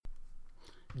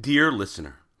Dear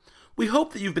listener, we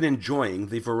hope that you've been enjoying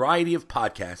the variety of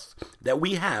podcasts that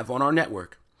we have on our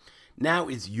network. Now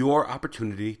is your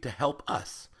opportunity to help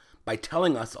us by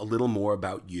telling us a little more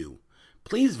about you.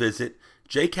 Please visit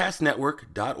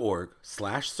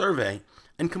jcastnetwork.org/survey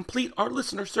and complete our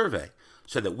listener survey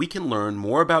so that we can learn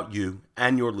more about you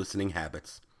and your listening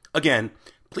habits. Again,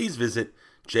 please visit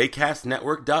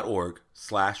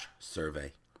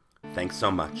jcastnetwork.org/survey. Thanks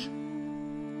so much.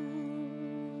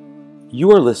 You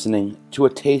are listening to A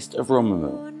Taste of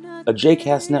Romemu, a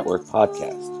JCast Network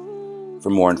podcast. For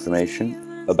more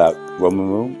information about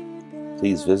Romemu,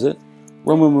 please visit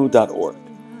romemu.org.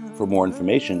 For more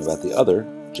information about the other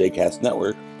JCast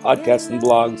Network podcasts and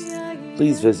blogs,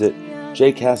 please visit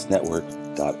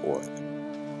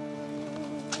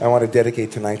jcastnetwork.org. I want to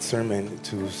dedicate tonight's sermon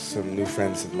to some new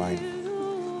friends of mine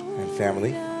and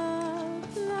family.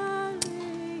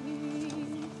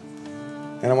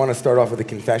 And I want to start off with a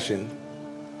confession.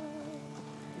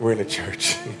 We're in a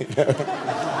church.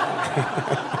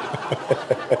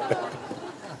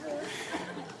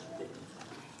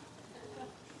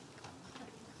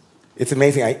 It's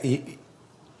amazing. I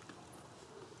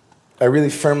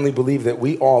really firmly believe that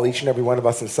we all, each and every one of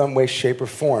us, in some way, shape, or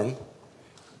form,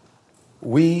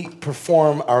 we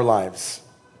perform our lives.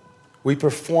 We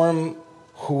perform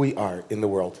who we are in the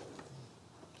world.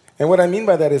 And what I mean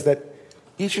by that is that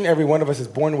each and every one of us is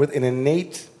born with an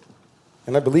innate,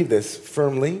 and I believe this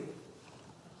firmly,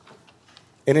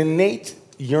 an innate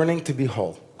yearning to be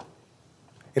whole,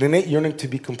 an innate yearning to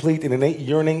be complete, an innate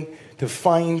yearning to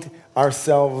find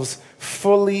ourselves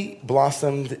fully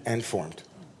blossomed and formed.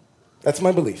 That's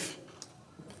my belief.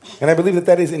 And I believe that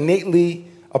that is innately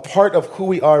a part of who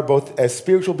we are, both as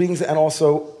spiritual beings and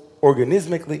also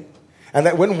organismically. And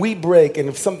that when we break, and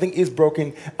if something is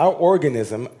broken, our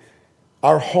organism,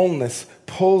 our wholeness,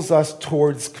 pulls us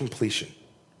towards completion,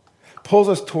 pulls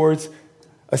us towards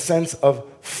a sense of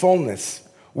fullness.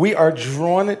 We are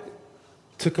drawn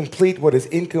to complete what is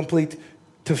incomplete,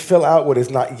 to fill out what is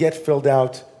not yet filled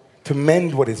out, to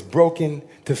mend what is broken,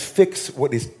 to fix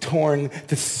what is torn,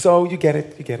 to sew. You get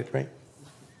it, right?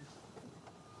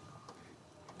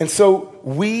 And so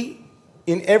we,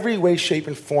 in every way, shape,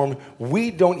 and form,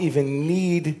 we don't even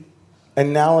need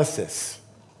analysis.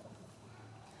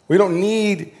 We don't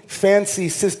need fancy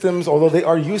systems, although they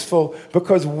are useful,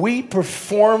 because we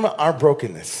perform our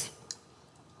brokenness.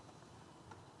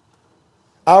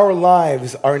 Our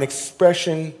lives are an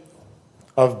expression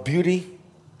of beauty,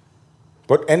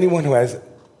 but anyone who has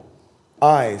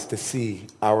eyes to see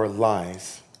our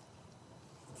lies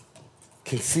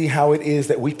can see how it is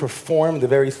that we perform the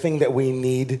very thing that we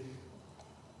need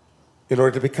in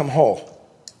order to become whole.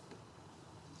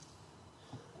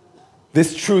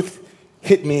 This truth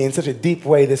hit me in such a deep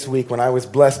way this week when I was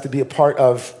blessed to be a part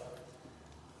of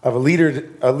a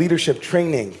leadership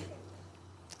training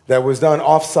that was done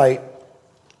off-site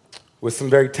with some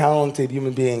very talented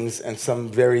human beings and some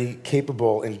very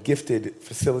capable and gifted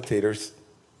facilitators.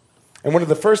 And one of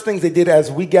the first things they did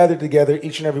as we gathered together,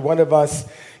 each and every one of us,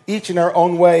 each in our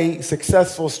own way,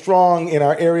 successful, strong in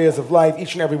our areas of life,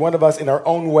 each and every one of us in our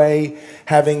own way,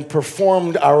 having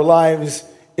performed our lives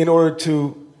in order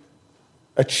to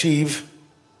achieve,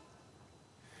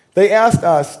 they asked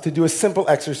us to do a simple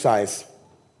exercise.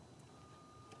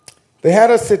 They had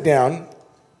us sit down,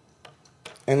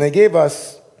 and they gave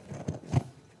us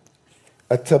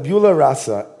a tabula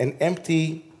rasa, an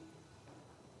empty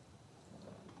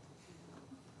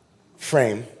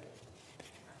frame,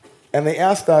 and they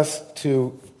asked us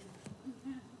to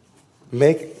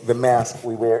make the mask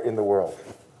we wear in the world.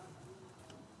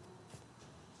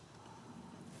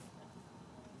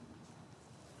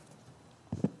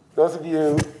 Those of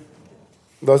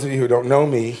you who don't know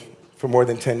me for more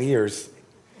than 10 years,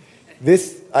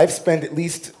 I've spent at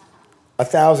least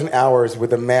 1,000 hours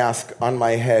with a mask on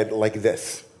my head like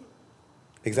this.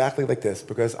 Exactly like this,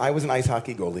 because I was an ice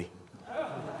hockey goalie.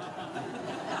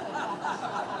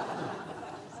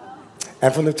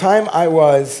 And from the time I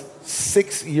was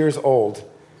 6 years old,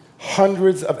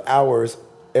 hundreds of hours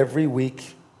every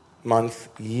week, month,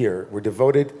 year were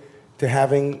devoted to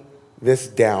having this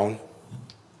down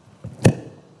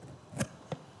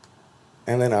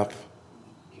and then up.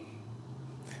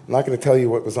 I'm not going to tell you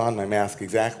what was on my mask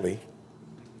exactly,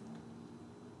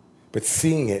 but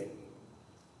seeing it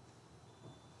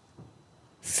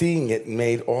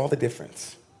made all the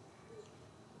difference.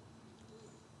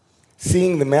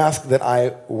 Seeing the mask that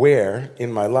I wear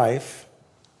in my life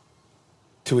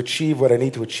to achieve what I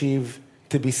need to achieve,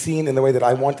 to be seen in the way that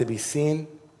I want to be seen,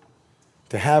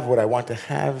 to have what I want to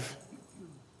have,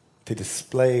 to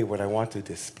display what I want to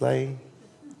display.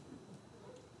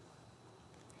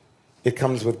 It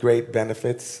comes with great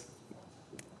benefits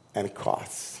and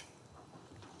costs.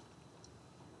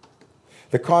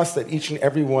 The cost that each and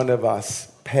every one of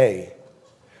us pay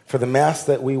for the mask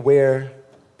that we wear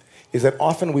is that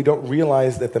often we don't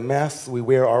realize that the masks we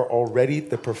wear are already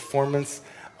the performance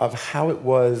of how it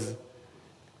was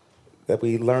that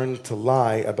we learned to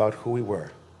lie about who we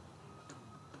were.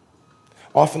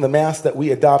 Often the masks that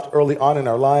we adopt early on in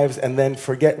our lives and then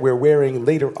forget we're wearing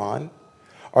later on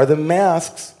are the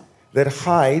masks that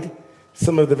hide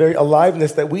some of the very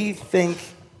aliveness that we think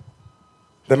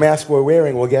the mask we're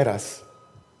wearing will get us.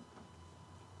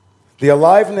 The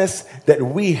aliveness that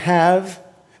we have,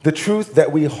 the truth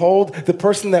that we hold, the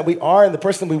person that we are and the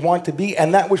person we want to be,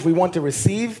 and that which we want to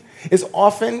receive is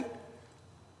often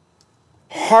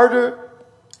harder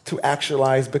to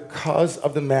actualize because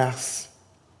of the masks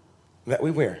that we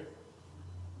wear.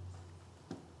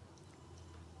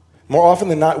 More often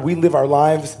than not, we live our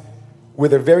lives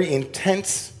with a very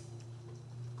intense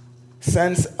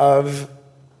sense of,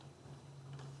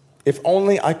 if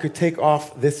only I could take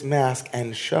off this mask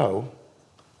and show,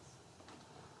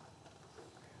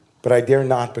 but I dare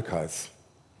not because.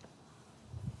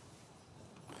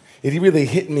 It really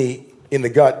hit me in the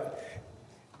gut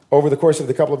over the course of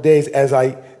the couple of days as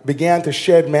I began to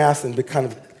shed masks and to kind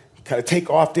of take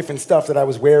off different stuff that I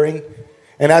was wearing.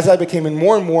 And as I became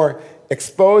more and more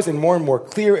exposed and more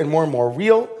clear and more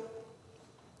real,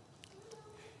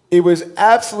 it was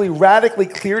absolutely radically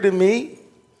clear to me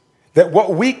that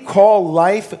what we call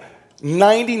life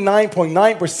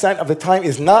 99.9% of the time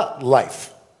is not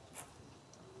life.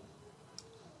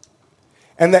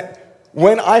 And that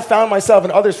when I found myself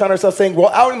and others found ourselves saying, well,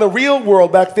 out in the real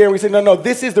world back there, we said, no,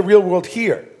 this is the real world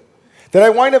here. That I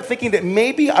wind up thinking that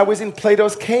maybe I was in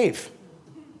Plato's cave.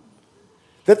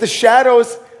 That the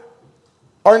shadows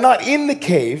are not in the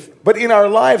cave, but in our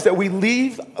lives, that we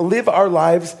live our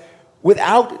lives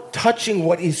without touching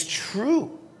what is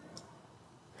true.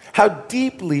 How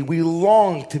deeply we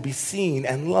long to be seen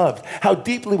and loved. How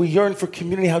deeply we yearn for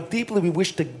community. How deeply we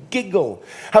wish to giggle.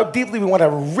 How deeply we want to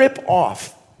rip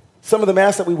off some of the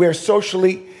masks that we wear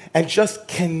socially and just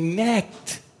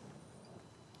connect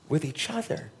with each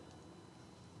other.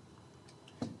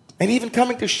 And even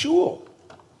coming to shul.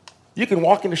 You can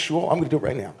walk into shul. I'm going to do it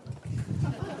right now.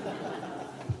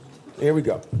 Here we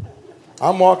go.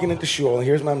 I'm walking into shul, and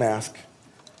here's my mask.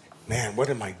 Man, what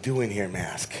am I doing here,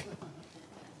 mask?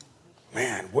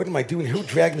 Man, what am I doing? Who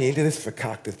dragged me into this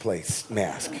fakakta place,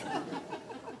 mask?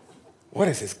 What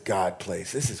is this God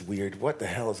place? This is weird. What the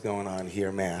hell is going on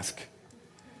here, mask?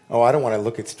 Oh, I don't want to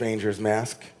look at strangers,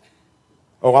 mask.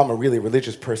 Oh, I'm a really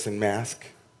religious person, mask.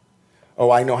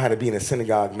 Oh, I know how to be in a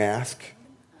synagogue, mask.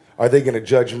 Are they going to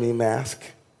judge me, mask?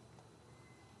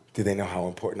 Do they know how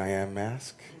important I am,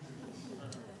 mask?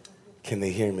 Can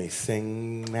they hear me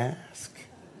sing, mask?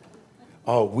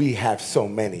 Oh, we have so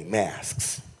many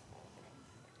masks.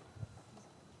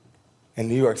 In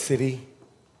New York City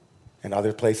and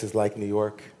other places like New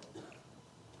York,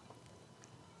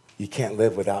 you can't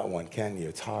live without one, can you?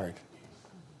 It's hard.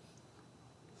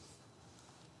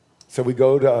 So we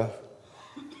go to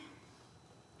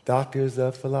doctors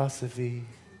of philosophy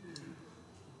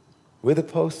with a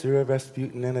poster of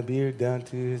Rasputin and a beard down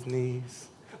to his knees.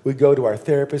 We go to our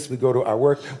therapists, we go to our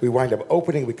work, we wind up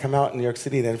opening, we come out in New York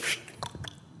City, and then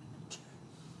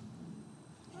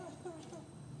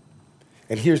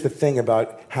and here's the thing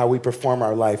about how we perform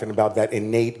our life and about that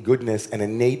innate goodness and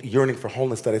innate yearning for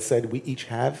wholeness that I said we each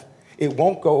have. It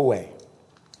won't go away.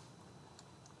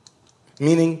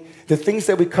 Meaning, the things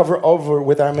that we cover over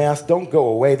with our mask don't go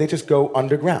away, they just go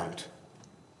underground.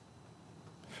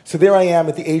 So there I am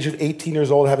at the age of 18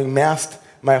 years old, having masked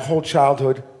my whole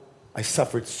childhood. I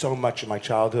suffered so much in my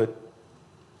childhood.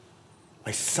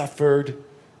 I suffered.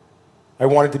 I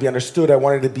wanted to be understood. I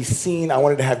wanted to be seen. I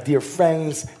wanted to have dear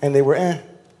friends. And they were,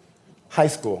 high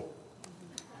school.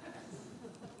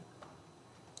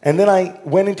 And then I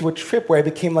went into a trip where I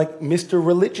became like Mr.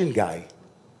 Religion Guy.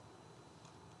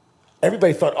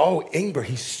 Everybody thought, oh, Ingber,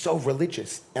 he's so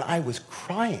religious. And I was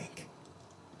crying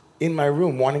in my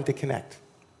room wanting to connect.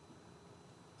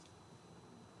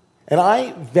 And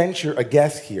I venture a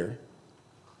guess here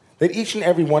that each and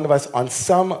every one of us on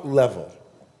some level,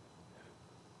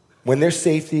 when there's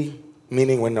safety,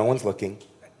 meaning when no one's looking,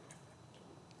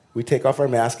 we take off our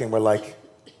mask and we're like,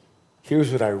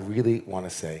 here's what I really want to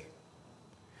say.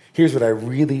 Here's what I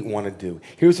really want to do.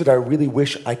 Here's what I really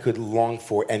wish I could long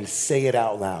for and say it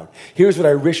out loud. Here's what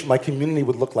I wish my community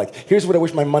would look like. Here's what I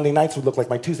wish my Monday nights would look like,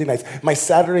 my Tuesday nights, my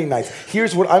Saturday nights.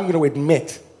 Here's what I'm going to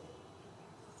admit.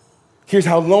 Here's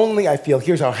how lonely I feel.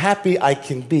 Here's how happy I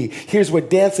can be. Here's what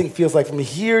dancing feels like for me.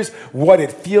 Here's what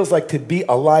it feels like to be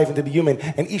alive and to be human.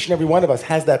 And each and every one of us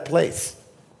has that place.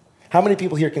 How many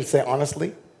people here can say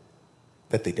honestly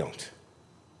that they don't?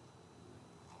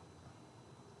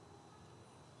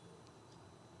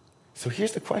 So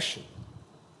here's the question.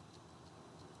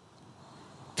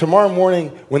 Tomorrow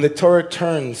morning, when the Torah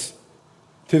turns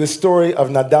to the story of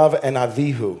Nadav and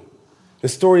Avihu, the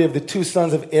story of the two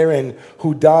sons of Aaron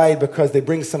who died because they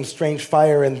bring some strange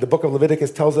fire, and the book of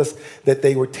Leviticus tells us that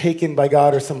they were taken by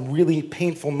God, or some really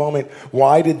painful moment.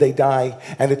 Why did they die?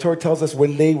 And the Torah tells us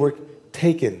when they were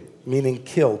taken, meaning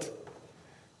killed.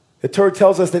 The Torah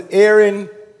tells us that Aaron,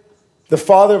 the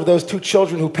father of those two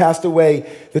children who passed away,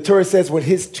 the Torah says when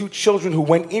his two children who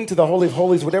went into the Holy of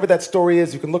Holies, whatever that story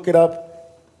is, you can look it up,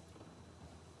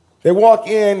 they walk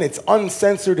in, it's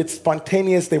uncensored, it's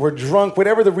spontaneous, they were drunk,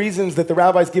 whatever the reasons that the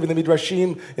rabbis give in the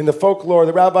Midrashim, in the folklore,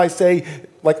 the rabbis say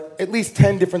like at least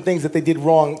 10 different things that they did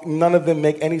wrong. None of them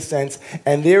make any sense.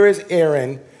 And there is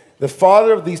Aaron, the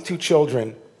father of these two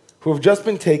children who have just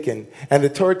been taken. And the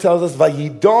Torah tells us,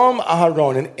 Vayidom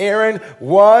Aharon, and Aaron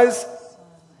was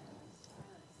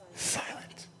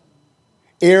silent.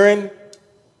 Aaron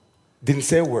didn't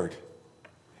say a word.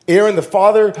 Aaron, the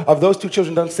father of those two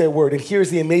children, doesn't say a word. And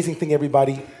here's the amazing thing,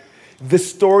 everybody. The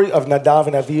story of Nadav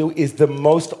and Avihu is the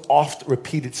most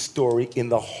oft-repeated story in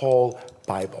the whole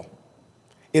Bible.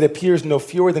 It appears no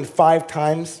fewer than 5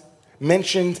 times,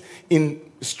 mentioned in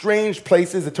strange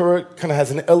places. The Torah kind of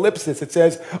has an ellipsis. It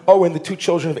says, oh, and the two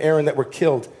children of Aaron that were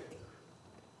killed.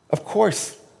 Of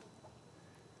course,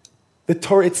 the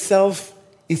Torah itself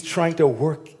is trying to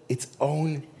work its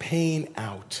own pain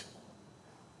out.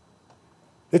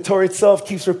 The Torah itself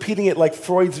keeps repeating it like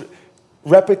Freud's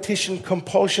repetition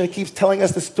compulsion. It keeps telling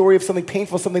us the story of something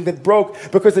painful, something that broke,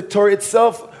 because the Torah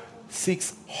itself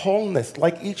seeks wholeness.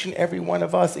 Like each and every one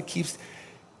of us, it keeps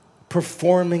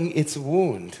performing its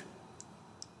wound,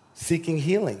 seeking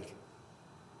healing.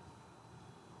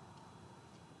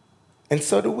 And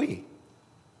so do we.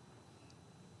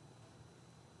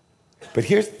 But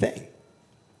here's the thing.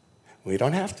 We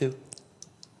don't have to.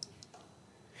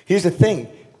 Here's the thing.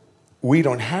 We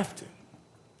don't have to.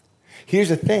 Here's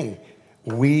the thing.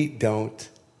 We don't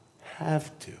have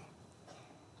to.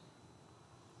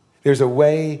 There's a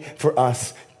way for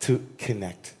us to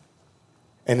connect.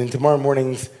 And in tomorrow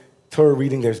morning's Torah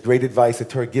reading, there's great advice. The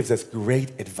Torah gives us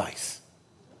great advice.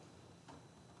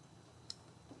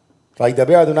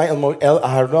 Vaydaber Adonai el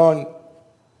Aharon,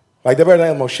 Vaydaber Adonai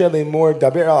el Moshe le'emor,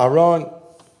 daber el Aharon,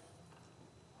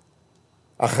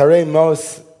 Acharei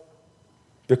Mot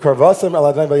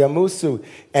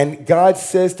And God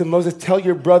says to Moses, tell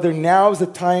your brother, now's the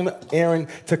time, Aaron,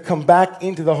 to come back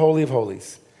into the Holy of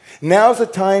Holies. Now's the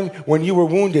time when you were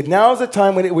wounded. Now's the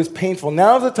time when it was painful.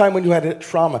 Now's the time when you had a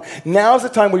trauma. Now's the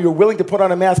time where you're willing to put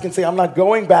on a mask and say, I'm not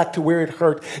going back to where it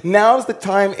hurt. Now's the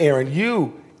time, Aaron.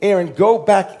 You, Aaron, go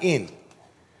back in.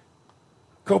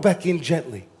 Go back in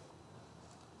gently.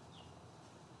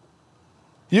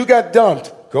 You got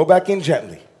dumped. Go back in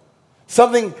gently.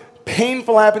 Something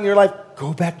painful happened in your life.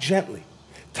 Go back gently.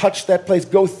 Touch that place.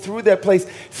 Go through that place.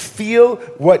 Feel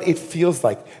what it feels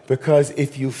like. Because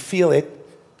if you feel it,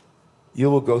 you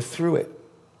will go through it.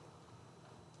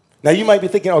 Now you might be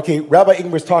thinking, okay, Rabbi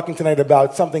Ingber is talking tonight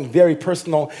about something very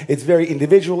personal. It's very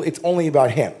individual. It's only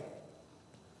about him.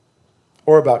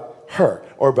 Or about her.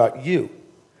 Or about you.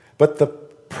 But the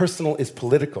personal is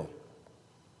political.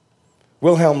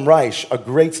 Wilhelm Reich, a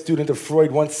great student of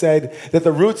Freud, once said that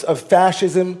the roots of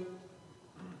fascism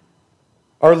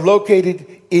are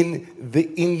located in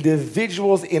the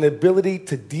individual's inability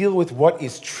to deal with what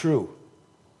is true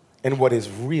and what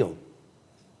is real.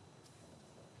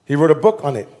 He wrote a book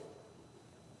on it,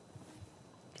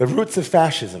 The Roots of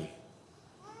Fascism.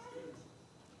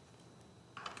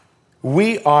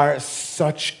 We are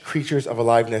such creatures of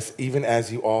aliveness, even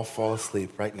as you all fall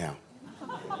asleep right now.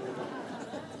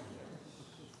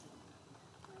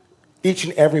 Each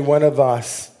and every one of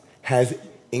us has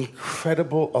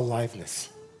incredible aliveness.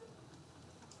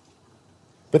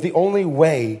 But the only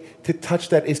way to touch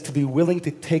that is to be willing to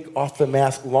take off the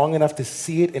mask long enough to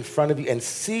see it in front of you and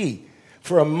see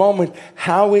for a moment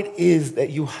how it is that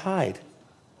you hide.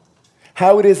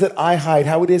 How it is that I hide.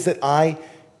 How it is that I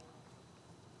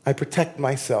protect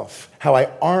myself. How I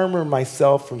armor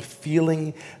myself from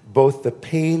feeling both the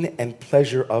pain and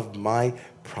pleasure of my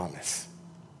promise.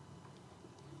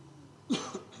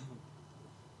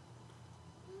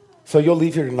 So you'll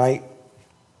leave here tonight,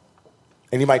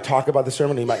 and you might talk about the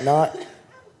sermon, and you might not.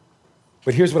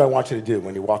 But here's what I want you to do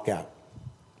when you walk out.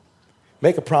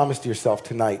 Make a promise to yourself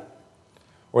tonight,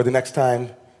 or the next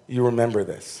time you remember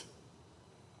this.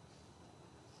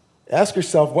 Ask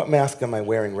yourself, what mask am I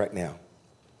wearing right now?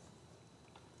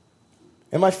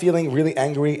 Am I feeling really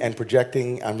angry and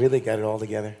projecting, I'm really got it all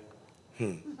together?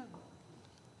 Am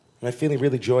I feeling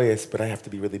really joyous, but I have to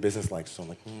be really businesslike, so I'm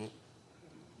like,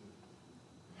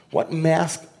 What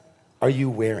mask are you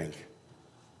wearing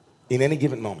in any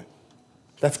given moment?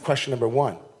 That's question number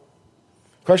one.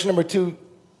 Question number two,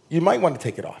 you might want to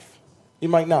take it off. You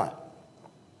might not.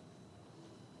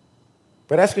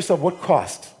 But ask yourself, what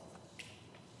cost?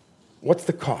 What's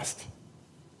the cost?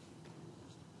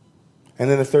 And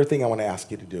then the third thing I want to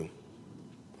ask you to do,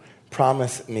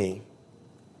 promise me,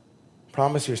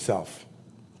 promise yourself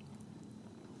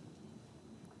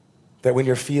that when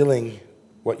you're feeling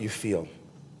what you feel,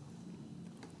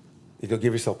 you'll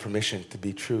give yourself permission to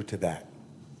be true to that.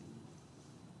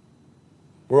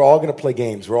 We're all going to play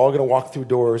games. We're all going to walk through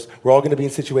doors. We're all going to be in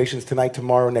situations tonight,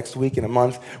 tomorrow, next week, in a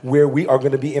month, where we are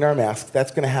going to be in our masks.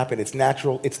 That's going to happen. It's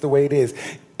natural. It's the way it is.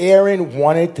 Aaron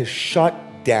wanted to shut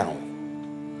down.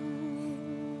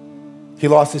 He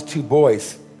lost his 2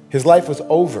 boys. His life was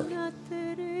over.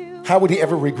 How would he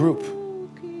ever regroup?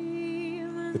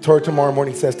 The Torah tomorrow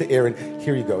morning says to Aaron,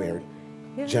 here you go, Aaron.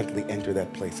 Gently enter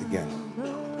that place again.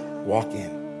 Walk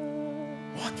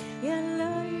in. Walk in.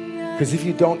 Because if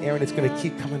you don't, Aaron, it's going to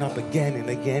keep coming up again and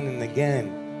again and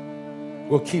again.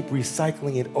 We'll keep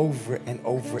recycling it over and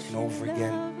over and over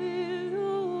again.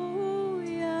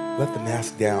 Let the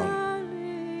mask down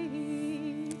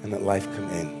and let life come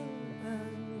in.